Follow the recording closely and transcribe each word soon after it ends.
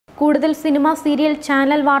കൂടുതൽ cinema, serial,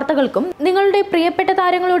 channel വാർത്തകൾക്കും നിങ്ങളുടെ പ്രിയപ്പെട്ട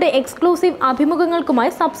താരങ്ങളുടെ എക്സ്ക്ലൂസീവ് അഭിമുഖങ്ങൾക്കുമായി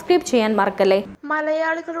സബ്സ്ക്രൈബ് ചെയ്യാൻ മറക്കല്ലേ.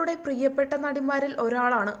 മലയാളികളുടെ പ്രിയപ്പെട്ട നടിമാരിൽ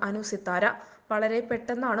ഒരാളാണ് അനു സിത്താര. വളരെ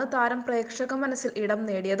പെട്ടെന്നാണ് താരം പ്രേക്ഷക മനസ്സിൽ ഇടം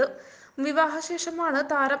നേടിയത്. വിവാഹശേഷമാണ്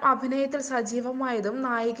താരം അഭിനയത്തിൽ സജീവമായതും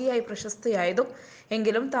നായികയായി പ്രശസ്തയായതും.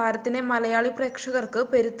 എങ്കിലും താരത്തിനെ മലയാളി പ്രേക്ഷകർക്ക്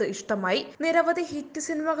പെരുത്ത് ഇഷ്ടമായി. നിരവധി ഹിറ്റ്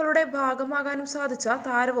സിനിമകളുടെ ഭാഗമാകാനും സാധിച്ച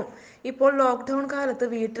താരവും ഇപ്പോൾ ലോക്ക്ഡൌൺ കാലത്ത്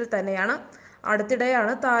വീട്ടിൽ തന്നെയാണ്.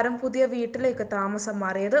 അടുത്തിടെയാണ് താരം പുതിയ വീട്ടിലേക്ക് താമസം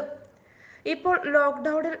മാറിയത്. ഇപ്പോൾ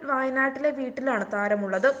ലോക്ക്ഡൌണിൽ വയനാട്ടിലെ വീട്ടിലാണ്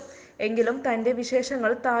താരമുള്ളത്. എങ്കിലും തന്റെ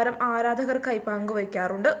വിശേഷങ്ങൾ താരം ആരാധകർക്കായി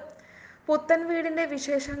പങ്കുവയ്ക്കാറുണ്ട്. പുത്തൻ വീടിന്റെ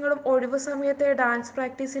വിശേഷങ്ങളും ഒഴിവു സമയത്തെ ഡാൻസ്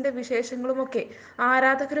പ്രാക്ടീസിന്റെ വിശേഷങ്ങളുമൊക്കെ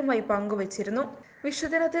ആരാധകരുമായി പങ്കുവച്ചിരുന്നു.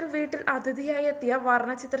 വിഷുദിനത്തിൽ വീട്ടിൽ അതിഥിയായി എത്തിയ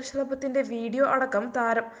വർണ്ണചിത്രശലഭത്തിന്റെ വീഡിയോ അടക്കം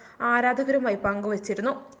താരം ആരാധകരുമായി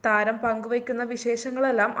പങ്കുവച്ചിരുന്നു. താരം പങ്കുവയ്ക്കുന്ന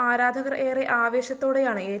വിശേഷങ്ങളെല്ലാം ആരാധകർ ഏറെ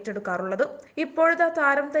ആവേശത്തോടെയാണ് ഏറ്റെടുക്കാറുള്ളത്. ഇപ്പോഴത്തെ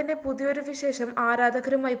താരം തന്റെ പുതിയൊരു വിശേഷം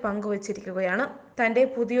ആരാധകരുമായി പങ്കുവച്ചിരിക്കുകയാണ്. തന്റെ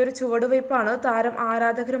പുതിയൊരു ചുവടുവയ്പ്പാണ് താരം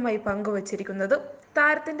ആരാധകരുമായി പങ്കുവച്ചിരിക്കുന്നത്.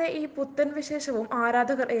 താരത്തിന്റെ ഈ പുത്തൻ വിശേഷവും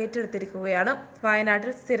ആരാധകർ ഏറ്റെടുത്തിരിക്കുകയാണ്.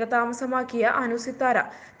 വയനാട്ടിൽ സ്ഥിരതാമസമാക്കിയ അനു സിത്താര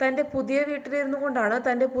തന്റെ പുതിയ വീട്ടിലിരുന്നു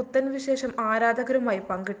കൊണ്ടാണ് തന്റെ പുത്തൻ വിശേഷം ആരാധകരുമായി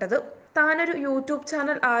പങ്കിട്ടത്. താനൊരു യൂട്യൂബ്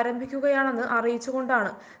ചാനൽ ആരംഭിക്കുകയാണെന്ന്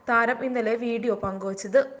അറിയിച്ചുകൊണ്ടാണ് താരം ഇന്നലെ വീഡിയോ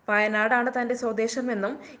പങ്കുവച്ചത്. വയനാടാണ് തന്റെ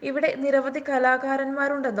സ്വദേശമെന്നും ഇവിടെ നിരവധി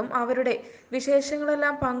കലാകാരന്മാരുണ്ടെന്നും അവരുടെ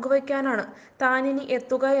വിശേഷങ്ങളെല്ലാം പങ്കുവയ്ക്കാനാണ് താനിനി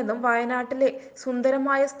എത്തുകയെന്നും വയനാട്ടിലെ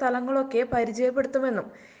സുന്ദരമായ സ്ഥലങ്ങളൊക്കെ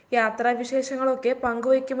പരിചയപ്പെടുത്തുമെന്നും യാത്രാവിശേഷങ്ങളൊക്കെ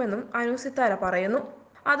പങ്കുവയ്ക്കുമെന്നും അനു സിത്താര പറയുന്നു.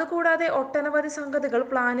 അതുകൂടാതെ ഒട്ടനവധി സംഗതികൾ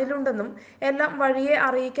പ്ലാനിലുണ്ടെന്നും എല്ലാം വഴിയെ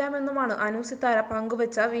അറിയിക്കാമെന്നുമാണ് അനു സിത്താര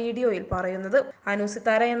പങ്കുവച്ച വീഡിയോയിൽ പറയുന്നത്. അനു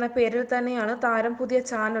സിത്താര എന്ന പേരിൽ തന്നെയാണ് താരം പുതിയ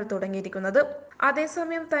ചാനൽ തുടങ്ങിയിരിക്കുന്നത്.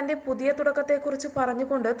 അതേസമയം തന്റെ പുതിയ തുടക്കത്തെക്കുറിച്ച്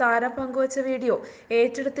പറഞ്ഞുകൊണ്ട് താരം പങ്കുവച്ച വീഡിയോ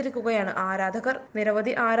ഏറ്റെടുത്തിരിക്കുകയാണ് ആരാധകർ.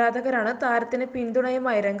 നിരവധി ആരാധകരാണ് താരത്തിന്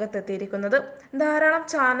പിന്തുണയുമായി രംഗത്തെത്തിയിരിക്കുന്നത്. ധാരാളം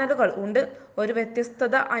ചാനലുകൾ ഉണ്ട്. ഒരു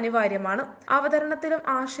വ്യത്യസ്തത അനിവാര്യമാണ്. അവതരണത്തിലും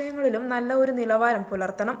ആശയങ്ങളിലും നല്ല ഒരു നിലവാരം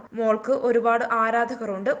പുലർത്തണം. മോൾക്ക് ഒരുപാട്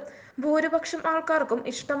ആരാധകരുണ്ട്. ഭൂരിപക്ഷം ആൾക്കാർക്കും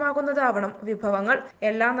ഇഷ്ടമാകുന്നതാവണം വിഭവങ്ങൾ.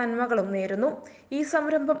 എല്ലാ നന്മകളും നേരുന്നു. ഈ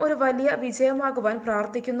സംരംഭം ഒരു വലിയ വിജയമാകുവാൻ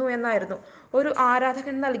പ്രാർത്ഥിക്കുന്നു എന്നായിരുന്നു ഒരു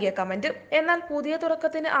ആരാധകൻ നൽകിയ കമന്റ്. എന്നാൽ പുതിയ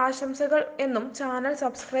തുടക്കത്തിന് ആശംസകൾ എന്നും ചാനൽ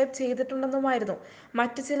സബ്സ്ക്രൈബ് ചെയ്തിട്ടുണ്ടെന്നുമായിരുന്നു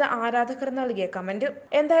മറ്റു ചില ആരാധകർ നൽകിയ കമന്റ്.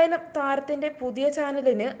 എന്തായാലും താരത്തിന്റെ പുതിയ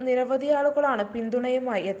ചാനലിന് നിരവധി ആളുകളാണ്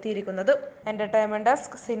പിന്തുണയുമായി എത്തിയിരിക്കുന്നത്. Entertainment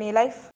desk, Sini life.